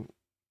you,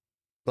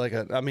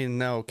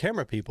 now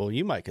camera people,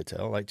 you might could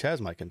tell, like Chaz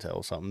might can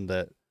tell something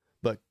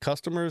but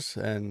customers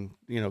and,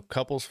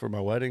 couples for my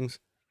weddings,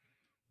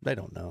 they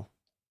don't know.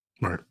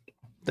 Right.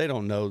 They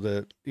don't know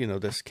that,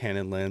 this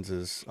Canon lens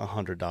is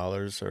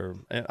 $100 or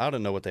I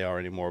don't know what they are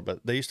anymore, but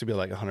they used to be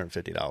like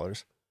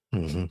 $150.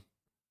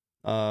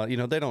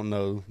 They don't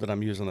know that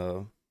I'm using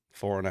a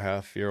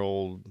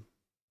 4.5-year-old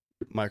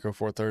Micro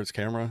Four Thirds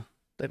camera.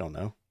 They don't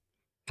know.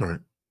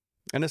 Right.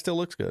 And it still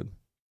looks good.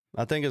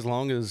 I think as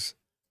long as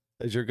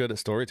you're good at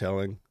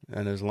storytelling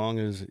and as long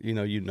as,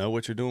 you know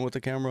what you're doing with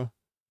the camera,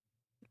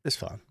 it's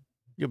fine.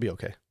 You'll be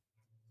okay.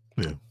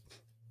 Yeah.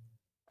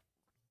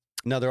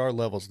 Now there are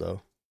levels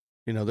though.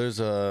 There's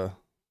a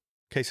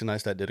Casey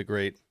Neistat did a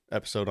great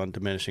episode on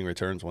diminishing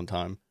returns one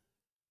time.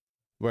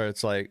 where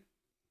it's like,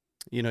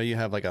 you know, you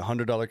have like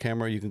 $100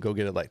 camera, you can go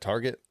get it like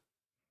Target.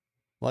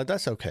 Like,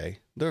 that's okay.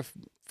 They're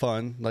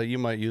fun. Like, you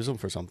might use them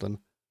for something.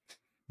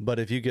 But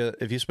if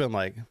you spend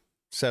like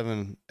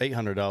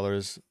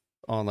 $700-800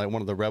 on like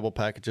one of the Rebel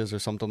packages or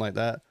something like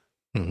that,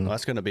 well,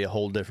 that's going to be a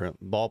whole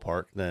different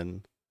ballpark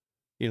than,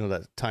 you know,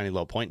 that tiny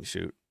little point and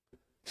shoot.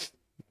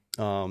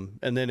 And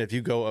then if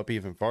you go up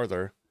even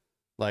farther,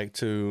 like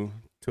to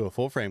a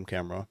full frame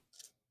camera,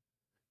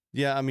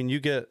 yeah, I mean, you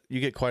get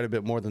quite a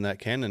bit more than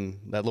that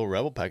little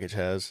Rebel package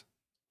has,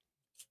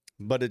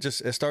 but it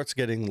starts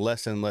getting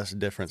less and less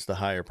difference the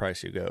higher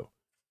price you go.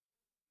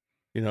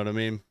 You know what I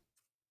mean?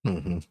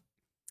 Mm-hmm.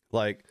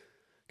 Like,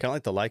 kind of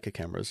like the Leica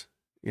cameras.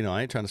 You know,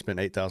 I ain't trying to spend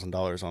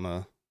 $8,000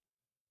 on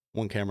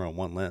one camera and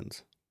one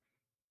lens.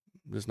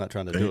 I'm just not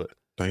trying to do it.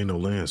 That ain't no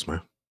lens,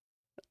 man.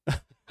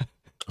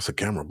 It's a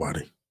camera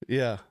body.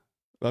 Yeah.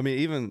 I mean,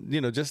 even,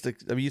 you know,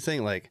 you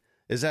think like,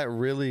 is that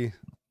really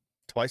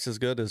twice as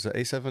good as the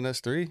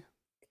A7S III?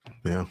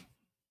 Yeah.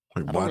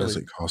 Like, why does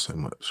it cost so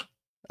much?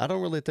 I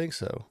don't really think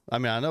so. I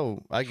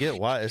mean, I get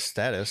why it's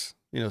status,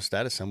 you know,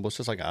 status symbol. It's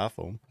just like an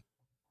iPhone.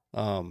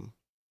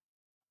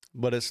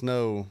 But it's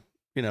no,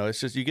 you know, it's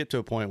just, you get to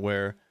a point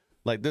where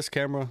like this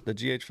camera, the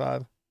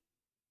GH5,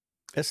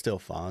 it's still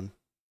fine.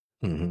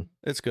 Mm-hmm.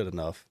 It's good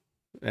enough.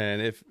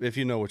 And if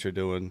you know what you're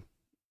doing,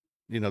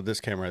 you know,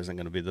 this camera isn't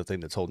going to be the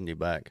thing that's holding you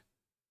back.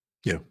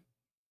 Yeah.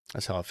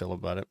 That's how I feel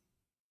about it.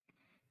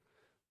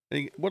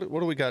 What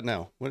do we got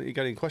now? You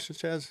got any questions,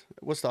 Chaz?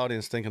 What's the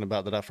audience thinking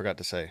about that I forgot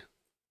to say?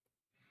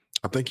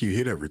 I think you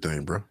hit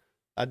everything, bro.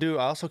 I do.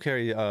 I also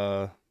carry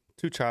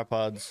 2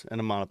 tripods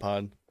and a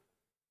monopod,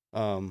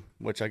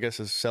 which I guess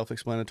is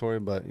self-explanatory,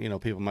 but, you know,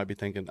 people might be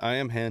thinking I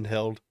am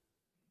handheld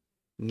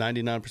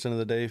 99% of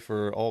the day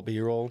for all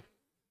B-roll.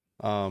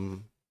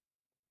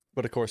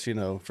 But of course, you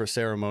know, for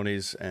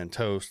ceremonies and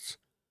toasts,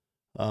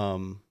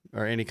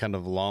 or any kind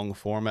of long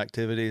form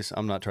activities,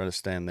 I'm not trying to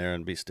stand there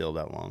and be still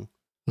that long.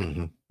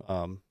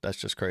 Mm-hmm. That's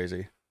just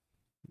crazy.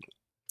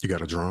 You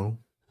got a drone?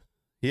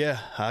 Yeah,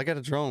 I got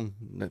a drone.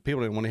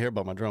 People didn't want to hear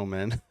about my drone,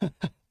 man.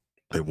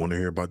 They want to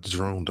hear about the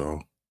drone,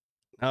 dog.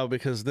 No,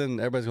 because then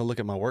everybody's gonna look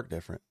at my work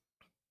different.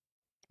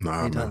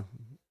 Nah, man.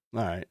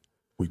 All right.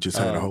 We just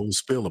had a whole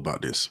spill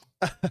about this.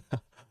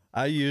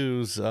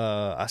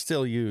 I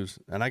still use,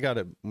 and I got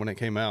it when it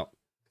came out,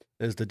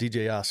 is the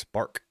DJI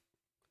Spark.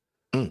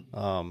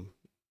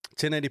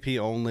 1080p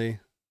only.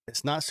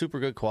 It's not super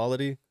good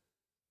quality,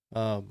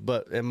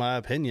 but in my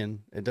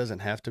opinion, it doesn't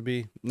have to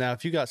be. Now,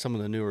 if you got some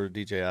of the newer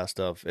DJI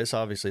stuff, it's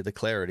obviously the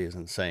clarity is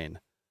insane.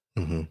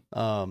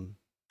 Mm-hmm.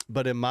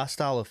 But in my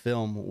style of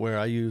film, where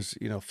I use,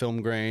 you know,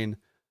 film grain,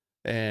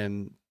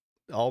 and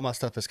all my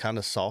stuff is kind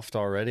of soft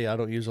already, I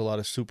don't use a lot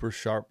of super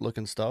sharp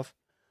looking stuff.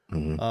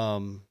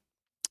 Mm-hmm.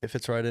 It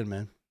fits right in,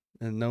 man,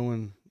 and no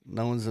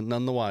one's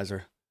none the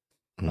wiser.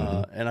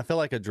 Mm-hmm. And I feel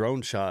like a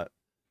drone shot,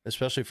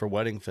 especially for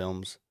wedding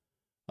films,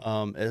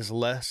 is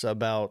less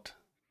about,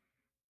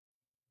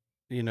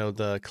 you know,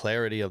 the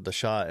clarity of the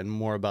shot and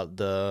more about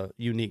the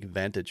unique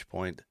vantage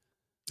point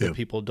that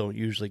people don't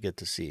usually get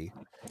to see.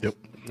 Yep.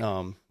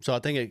 So I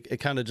think it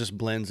kind of just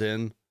blends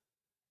in,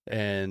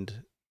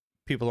 and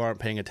people aren't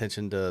paying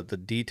attention to the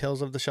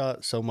details of the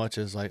shot so much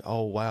as like,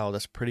 oh, wow,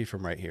 that's pretty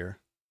from right here.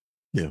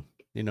 Yeah.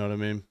 You know what I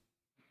mean?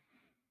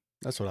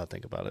 That's what I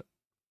think about it.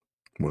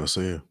 Well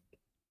said.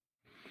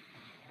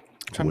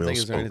 I'm trying to think,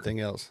 is there anything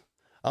else?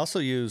 I also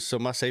use,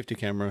 my safety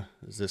camera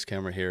is this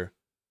camera here.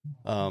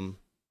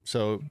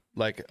 So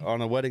like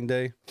on a wedding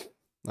day,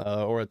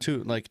 or a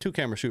two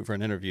camera shoot for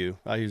an interview,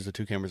 I use the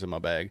 2 cameras in my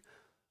bag.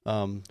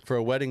 For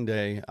a wedding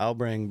day, I'll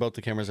bring both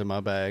the cameras in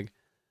my bag.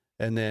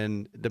 And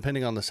then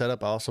depending on the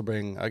setup, I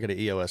get an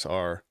EOS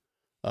R,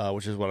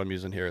 which is what I'm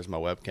using here as my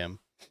webcam.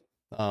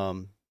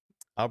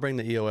 I'll bring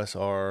the EOS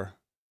R,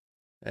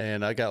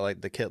 and I got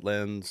like the kit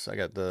lens. I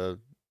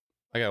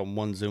got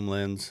one zoom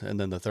lens and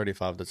then the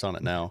 35 that's on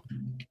it now.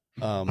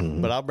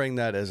 But I'll bring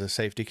that as a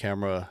safety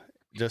camera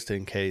just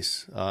in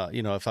case,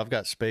 you know, if I've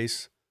got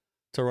space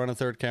to run a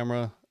third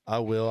camera,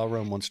 I'll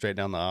run one straight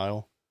down the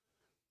aisle.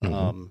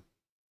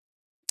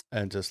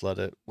 And just let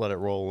it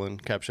roll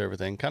and capture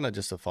everything. Kind of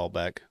just a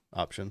fallback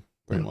option,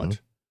 pretty much.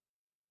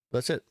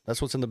 That's it.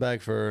 That's what's in the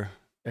bag for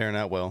Aaron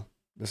Atwell.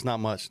 There's not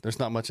much. There's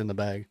not much in the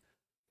bag.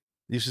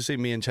 You should see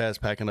me and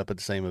Chaz packing up at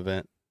the same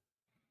event.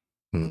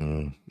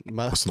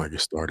 Let's not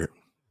get started.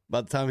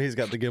 By the time he's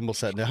got the gimbal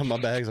set down, my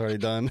bag's already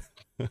done.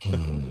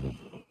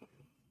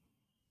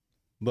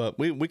 But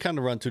we kind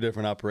of run 2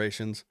 different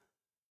operations.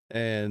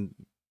 And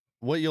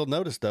what you'll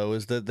notice, though,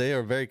 is that they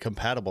are very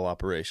compatible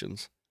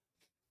operations.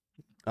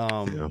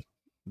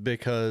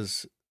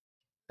 Because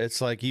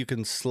it's like you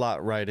can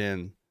slot right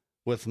in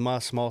with my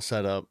small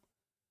setup.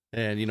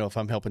 And, you know, if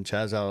I'm helping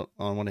Chaz out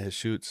on one of his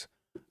shoots,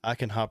 I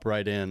can hop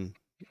right in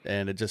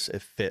and it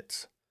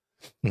fits.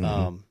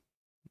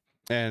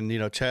 And, you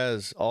know,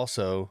 Chaz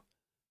also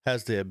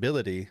has the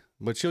ability,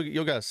 but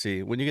you'll got to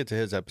see when you get to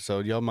his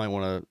episode, y'all might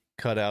want to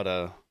cut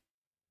out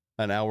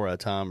an hour at a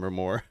time or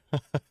more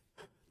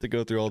to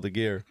go through all the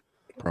gear.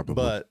 Probably.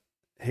 But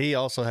he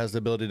also has the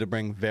ability to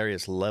bring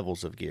various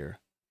levels of gear.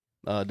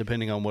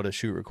 depending on what a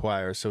shoot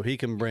requires. So he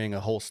can bring a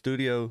whole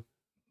studio,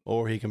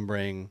 or he can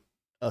bring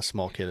a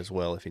small kit as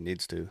well if he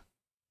needs to.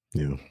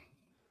 Yeah.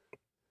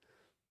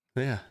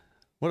 Yeah.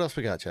 What else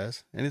we got,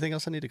 Chaz? Anything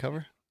else I need to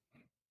cover?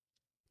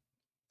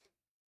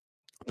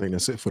 I think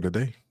that's it for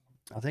today.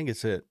 I think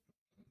it's it.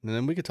 And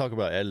then we could talk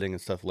about editing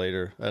and stuff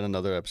later at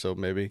another episode,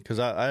 maybe. Because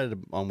I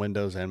edited on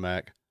Windows and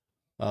Mac.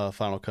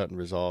 Final Cut and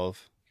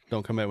Resolve.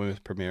 Don't come at me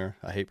with Premiere.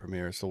 I hate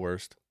Premiere. It's the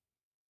worst.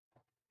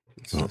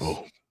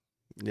 Uh-oh.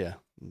 Yeah.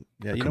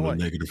 Yeah, you know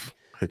what?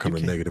 Here come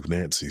the negative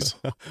Nancy's.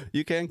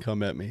 You can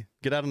come at me.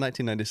 Get out of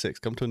 1996.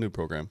 Come to a new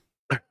program.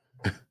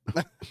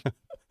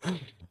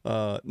 No,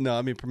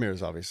 I mean, Premiere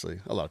is obviously,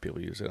 a lot of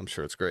people use it. I'm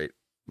sure it's great.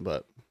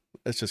 But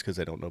it's just because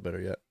they don't know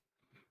better yet.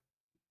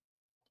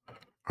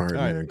 All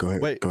right, man. Go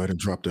ahead and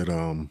drop that.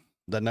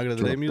 That Nugget of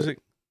the Day music?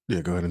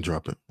 Yeah, go ahead and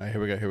drop it. All right,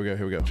 here we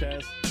go.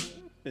 Chaz,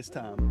 it's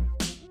time.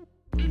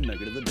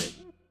 Nugget of the Day.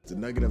 It's the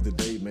Nugget of the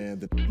Day, man.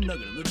 The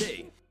Nugget of the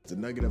Day. It's the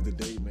Nugget of the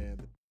Day,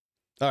 man.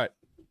 All right.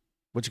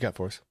 What you got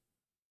for us?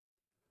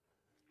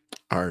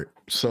 All right.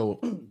 So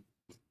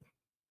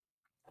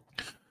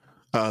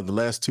the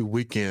last 2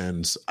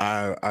 weekends,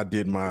 I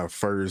did my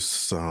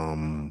first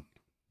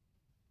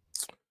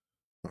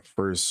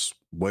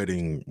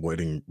wedding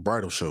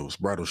bridal shows,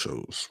 right?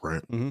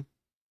 Mm-hmm.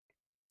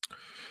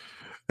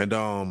 And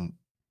I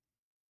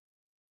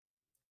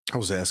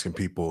was asking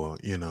people,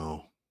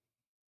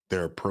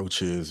 their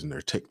approaches and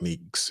their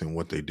techniques and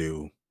what they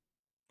do,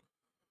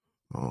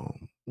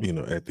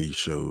 at these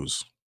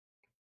shows.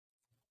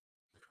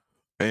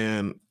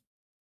 And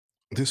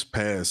this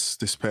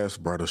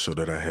past bridal show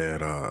that I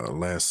had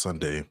last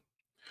Sunday,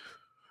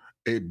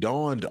 it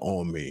dawned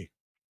on me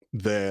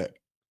that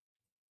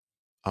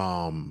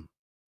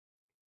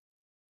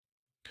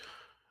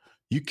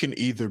you can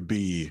either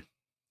be,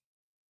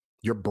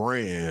 your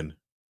brand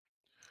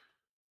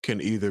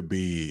can either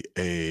be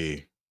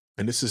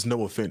and this is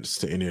no offense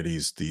to any of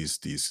these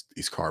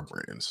car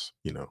brands.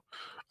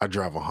 I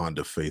drive a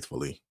Honda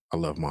faithfully. I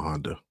love my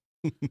Honda.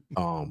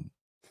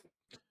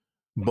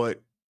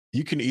 But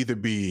you can either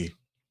be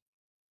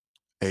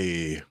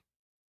a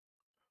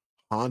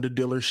Honda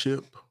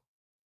dealership,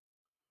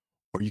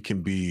 or you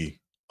can be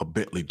a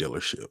Bentley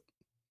dealership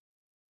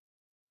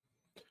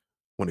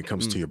when it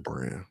comes to your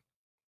brand.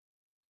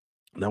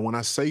 Now, when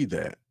I say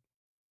that,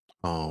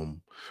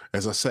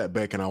 as I sat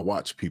back and I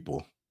watched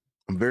people,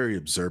 I'm very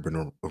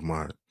observant of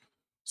my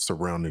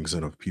surroundings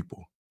and of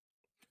people.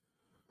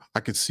 I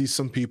could see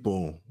some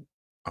people,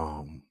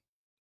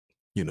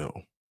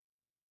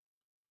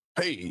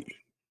 hey,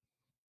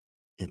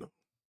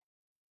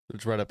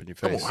 it's right up in your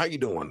come face. on, how you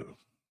doing?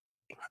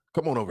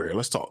 Come on over here,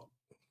 let's talk.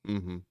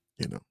 Mm-hmm.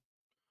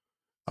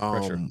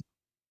 Pressure.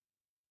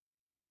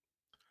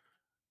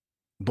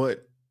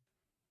 But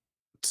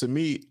to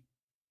me,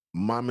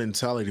 my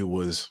mentality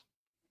was,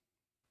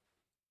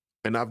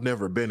 and I've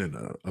never been in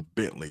a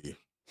Bentley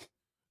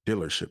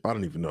dealership. I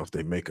don't even know if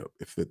they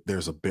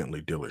there's a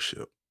Bentley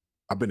dealership.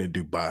 I've been in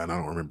Dubai and I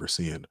don't remember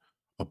seeing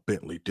a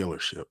Bentley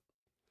dealership.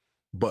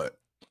 But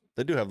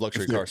they do have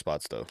luxury car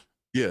spots, though.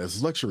 Yeah,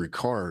 it's luxury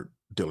car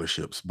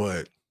dealerships.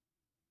 But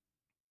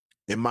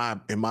in my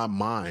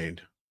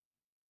mind,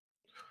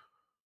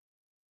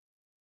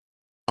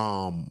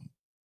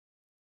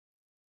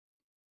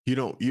 you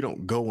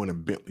don't go in a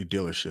Bentley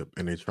dealership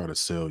and they try to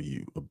sell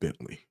you a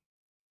Bentley.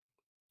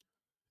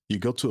 You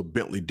go to a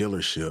Bentley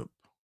dealership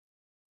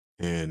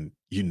and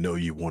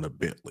you want a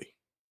Bentley.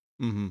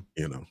 Mm-hmm.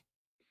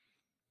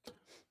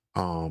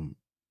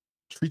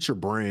 Treat your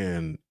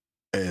brand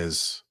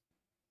as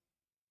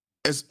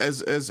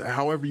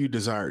however you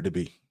desire it to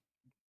be.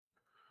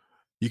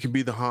 You can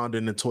be the Honda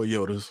and the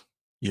Toyotas,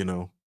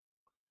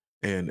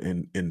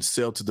 and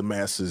sell to the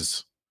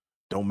masses,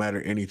 don't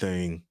matter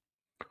anything.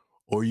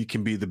 Or you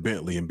can be the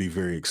Bentley and be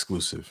very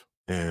exclusive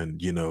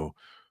and,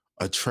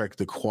 attract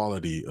the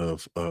quality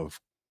of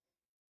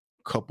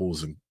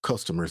couples and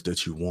customers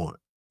that you want,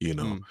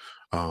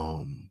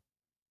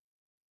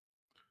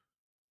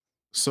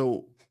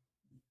 So,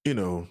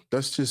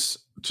 that's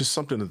just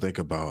something to think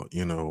about,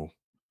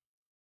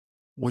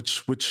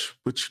 which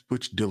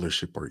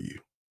dealership are you,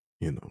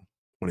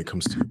 when it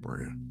comes to your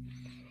brand.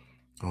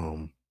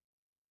 I'm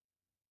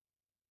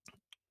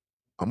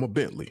a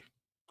Bentley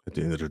at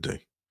the end of the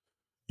day.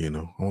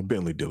 I'm a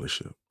Bentley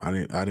dealership. I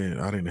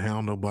didn't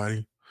hound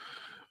nobody.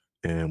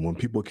 And when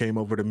people came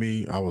over to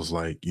me, I was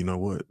like, you know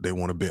what? They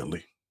want a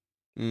Bentley.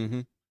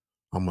 Mm-hmm.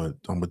 I'm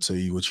gonna tell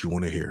you what you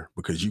want to hear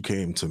because you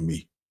came to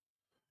me.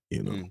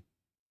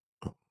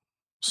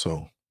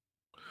 So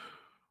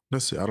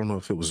that's it. I don't know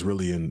if it was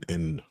really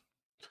in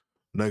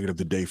Nugget of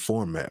the Day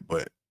format,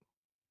 but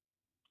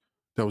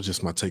that was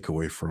just my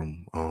takeaway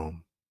from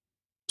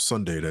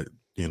Sunday that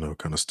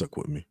kind of stuck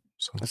with me.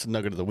 So that's a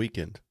Nugget of the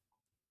weekend.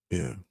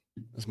 Yeah.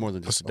 It's more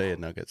than just a day of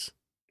nuggets.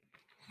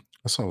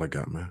 That's all I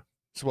got, man.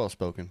 It's well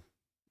spoken.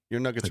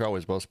 Your nuggets are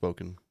always well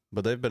spoken,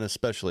 but they've been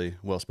especially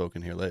well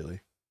spoken here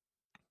lately.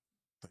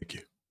 Thank you.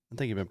 I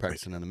think you've been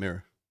practicing in the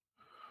mirror.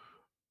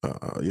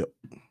 Yep,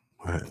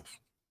 I have.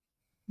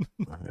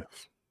 All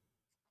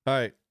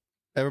right.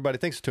 everybody,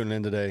 thanks for tuning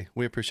in today.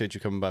 We appreciate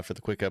you coming by for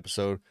the quick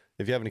episode.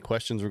 If you have any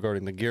questions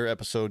regarding the gear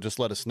episode, just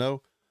let us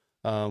know.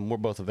 We're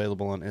both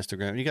available on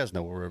Instagram. You guys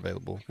know where we're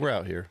available. We're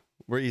out here.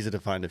 We're easy to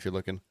find if you're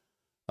looking.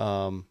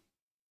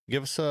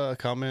 Give us a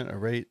comment, a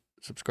rate,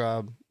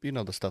 subscribe. You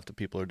know the stuff that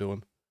people are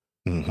doing.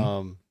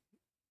 Mm-hmm.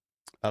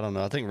 I don't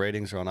know. I think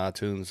ratings are on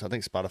iTunes. I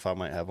think Spotify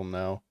might have them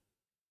now.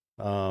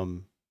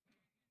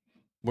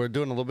 We're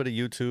doing a little bit of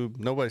YouTube.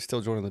 Nobody's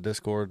still joining the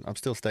Discord. I'm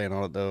still staying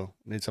on it though.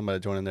 Need somebody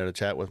to join in there to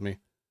chat with me.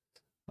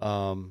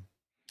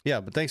 Yeah,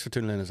 but thanks for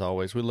tuning in as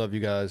always. We love you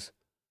guys.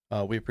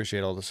 We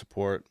appreciate all the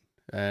support.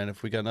 And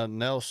if we got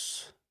nothing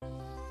else,